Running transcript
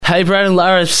Hey, Brad and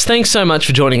Lara, thanks so much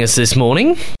for joining us this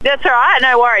morning. That's all right,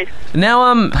 no worries.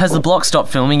 Now, has the block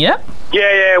stopped filming yet?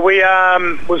 Yeah, we've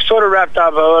sort of wrapped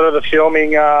up a lot of the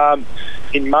filming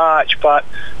in March, but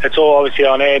it's all obviously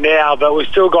on air now. But we've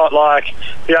still got like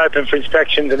the open for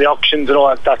inspections and the auctions and all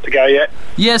that stuff to go yet.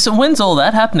 Yeah, so when's all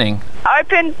that happening?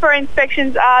 Open for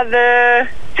inspections are the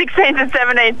 16th and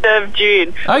 17th of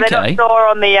June. Okay. They're not sure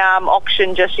on the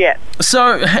auction just yet.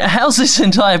 So, how's this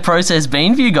entire process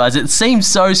been for you guys? It seems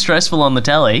so stressful on the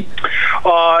telly.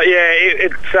 Oh, yeah,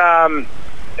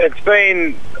 it's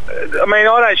been... I mean,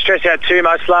 I don't stress out too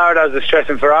much. Lara does the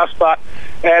stressing for us, but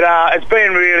it's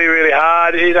been really, really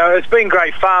hard. You know, it's been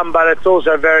great fun, but it's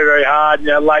also very, very hard. You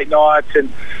know, late nights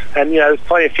and you know, there's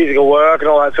plenty of physical work and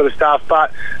all that sort of stuff.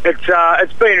 But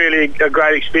it's been really a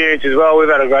great experience as well. We've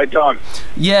had a great time.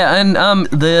 Yeah, and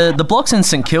the block's in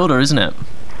St Kilda, isn't it?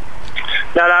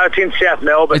 No, it's in South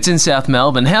Melbourne. It's in South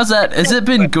Melbourne. How's that? Has it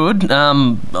been good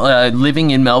living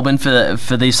in Melbourne for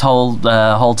this whole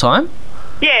time?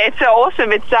 Yeah, it's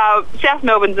awesome. It's South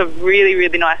Melbourne's a really,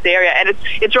 really nice area, and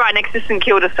it's right next to St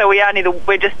Kilda. So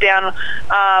we're just down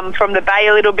from the bay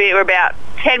a little bit. We're about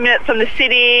 10 minutes from the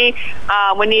city.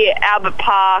 We're near Albert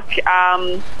Park.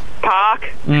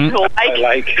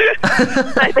 Lake.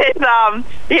 So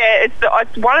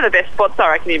it's one of the best spots I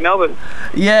reckon in Melbourne.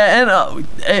 Yeah, and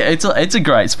it's a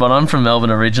great spot. I'm from Melbourne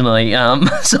originally,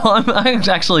 so I'm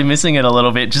actually missing it a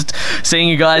little bit. Just seeing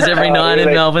you guys every night really?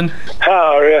 in Melbourne.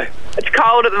 Oh, really? It's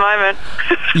cold at the moment.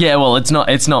 Yeah, well, it's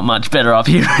not much better up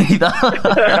here either.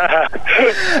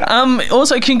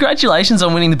 Also, congratulations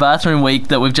on winning the bathroom week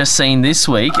that we've just seen this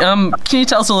week. Can you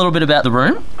tell us a little bit about the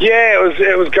room? Yeah,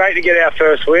 it was great to get our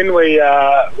first win. We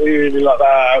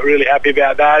really happy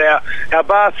about that. Our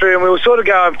bathroom, we were sort of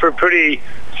going for a pretty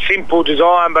simple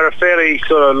design, but a fairly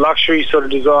sort of luxury sort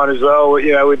of design as well.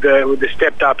 You know, with the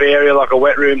stepped up area, like a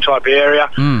wet room type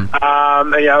area.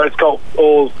 And, you know, it's got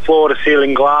all floor to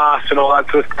ceiling glass and all that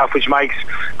sort of stuff, which makes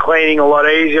cleaning a lot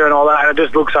easier and all that. And it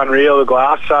just looks unreal, the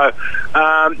glass. So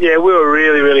yeah, we were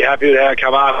really, really happy with how it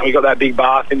came up. We got that big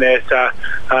bath in there, so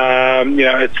you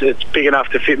know, it's big enough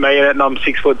to fit me in it, and I'm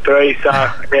 6'3", so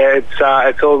yeah, it's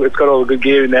got all the good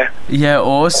gear in there. Yeah,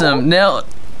 awesome. Now,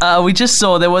 we just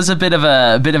saw there was a bit of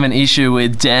an issue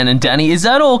with Dan and Danny. Is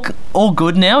that all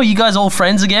good now? Are you guys all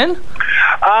friends again?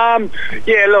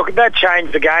 Yeah, look, that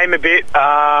changed the game a bit.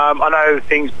 I know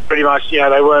things pretty much, you know,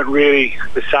 they weren't really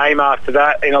the same after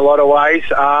that in a lot of ways.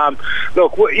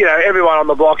 Look, you know, everyone on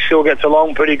the block still gets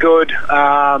along pretty good,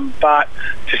 but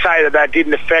to say that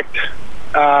didn't affect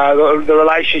the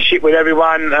relationship with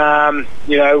everyone,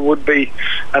 you know, would be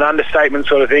an understatement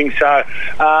sort of thing. So,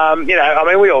 you know, I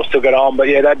mean, we all still get on, but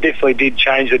yeah, that definitely did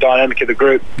change the dynamic of the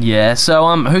group. Yeah.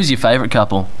 So, who's your favourite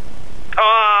couple?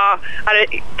 Oh,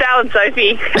 Dale and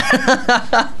Sophie.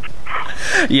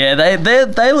 Yeah,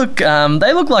 they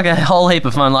look like a whole heap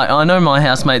of fun. Like, I know my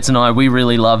housemates and we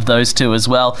really love those two as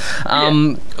well.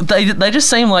 They just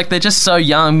seem like they're just so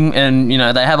young, and you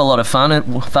know, they have a lot of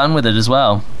fun with it as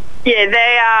well.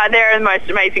 Yeah, they're the most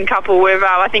amazing couple.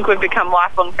 I think we've become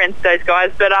lifelong friends with those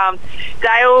guys. But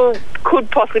Dale could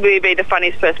possibly be the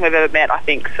funniest person we've ever met, I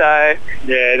think. So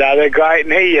yeah, no, they're great,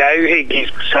 and he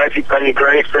gives Sophie plenty of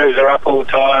grief, throws her up all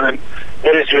the time, and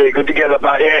they're just really good together.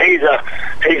 But yeah, he's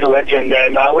a legend,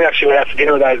 and we actually went out for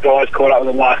dinner with those guys, caught up with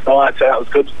them last night, so that was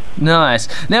good. Nice.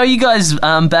 Now, are you guys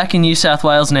back in New South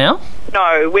Wales now?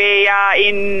 No, we are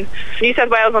in New South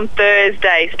Wales on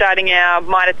Thursday, starting our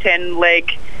Mitre 10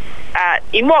 leg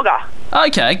in Wagga.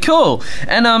 Okay, cool.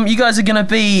 And you guys are going to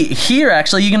be here,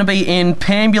 actually. You're going to be in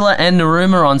Pambula and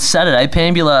Narooma on Saturday.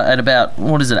 Pambula at about,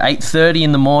 8:30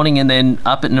 in the morning, and then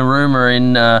up at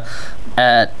Narooma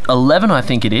at 11, I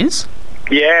think it is.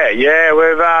 Yeah,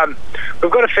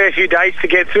 we've got a fair few dates to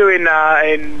get through in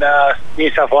New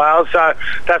South Wales, so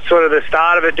that's sort of the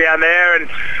start of it down there. And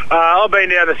I've been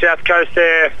down the south coast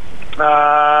there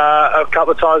a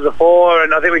couple of times before,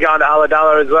 and I think we're going to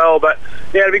Ulladulla as well. But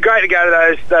yeah, it'd be great to go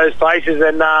to those places,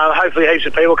 and hopefully heaps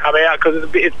of people come out, because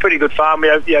it's pretty good fun. We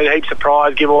have, you know, heaps of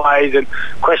prize giveaways and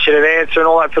question and answer and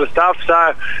all that sort of stuff.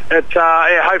 So it's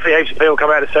yeah, hopefully heaps of people come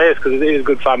out to see us, because it is a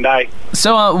good fun day.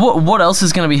 So what else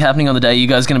is going to be happening on the day? You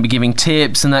guys going to be giving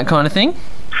tips and that kind of thing?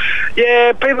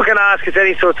 Yeah, people can ask us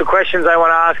any sorts of questions they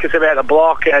want to ask us about the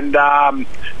block, and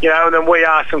you know, and then we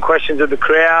ask some questions of the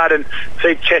crowd and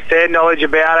test their knowledge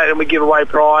about it, and we give away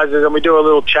prizes, and we do a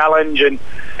little challenge, and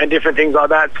different things like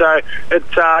that. So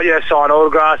it's sign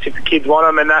autographs if the kids want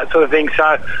them and that sort of thing.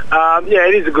 So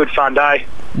it is a good fun day.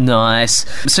 Nice.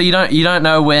 So you don't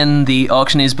know when the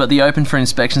auction is, but the open for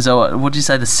inspections are, what did you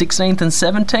say, the 16th and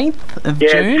 17th of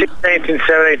June? Yeah, 16th and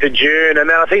 17th of June, and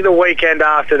then I think the weekend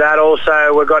after that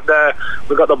also we've got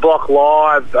the Block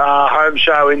Live home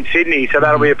show in Sydney, so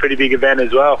that'll be a pretty big event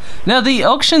as well. Now the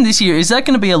auction this year, is that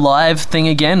going to be a live thing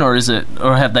again, or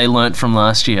have they learnt from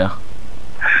last year?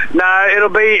 No, it'll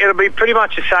be pretty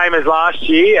much the same as last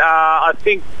year. I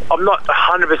think I'm not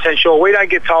 100% sure. We don't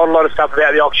get told a lot of stuff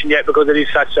about the auction yet because it is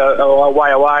such a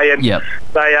way away, and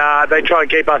they try and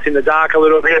keep us in the dark a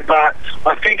little bit. But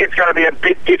I think it's going to be a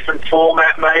bit different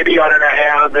format. Maybe I don't know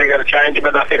how they're going to change it,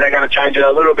 but I think they're going to change it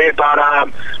a little bit. But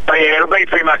yeah, it'll be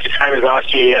pretty much the same as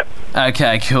last year. Yeah.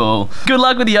 Okay, cool. Good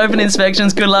luck with the open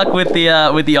inspections. Good luck with the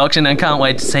auction, and can't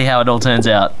wait to see how it all turns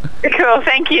out. Cool.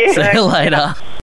 Thank you. See you later.